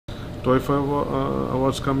TOIFA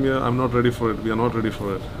awards come here, I'm not ready for it. We are not ready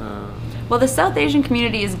for it. While the South Asian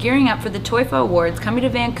community is gearing up for the TOIFA Awards coming to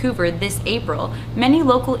Vancouver this April, many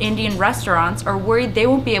local Indian restaurants are worried they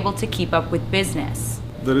won't be able to keep up with business.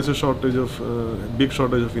 There is a shortage of, big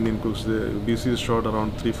shortage of Indian cooks. The BC is short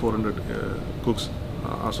around 300-400 cooks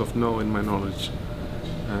as of now, in my knowledge,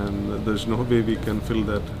 and there's no way we can fill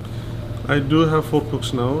that. I do have 4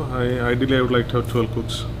 cooks now. Ideally, I would like to have 12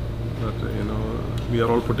 cooks, but we are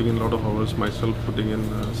all putting in a lot of hours. Myself putting in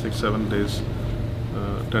 6-7 days,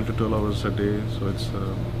 10 to 12 hours a day. So it's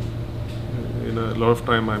a lot of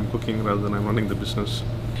time I'm cooking rather than I'm running the business.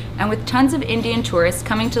 And with tons of Indian tourists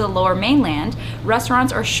coming to the Lower Mainland,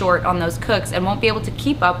 restaurants are short on those cooks and won't be able to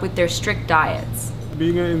keep up with their strict diets.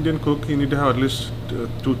 Being an Indian cook, you need to have at least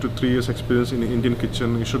 2 to 3 years experience in the Indian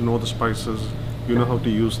kitchen. You should know the spices, you know how to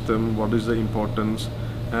use them, what is the importance,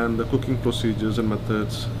 and the cooking procedures and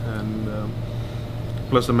methods, and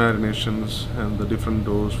plus the marinations and the different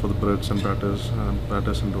doughs for the breads and batters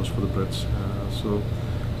and doughs for the breads. So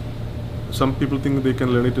some people think they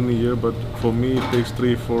can learn it in a year, but for me it takes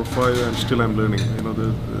 3, 4, 5, and still I'm learning.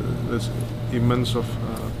 There's immense of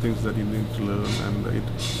things that you need to learn, and it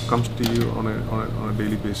comes to you on a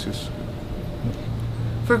daily basis.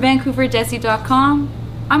 For VancouverDesi.com,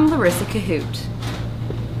 I'm Larissa Cahoot.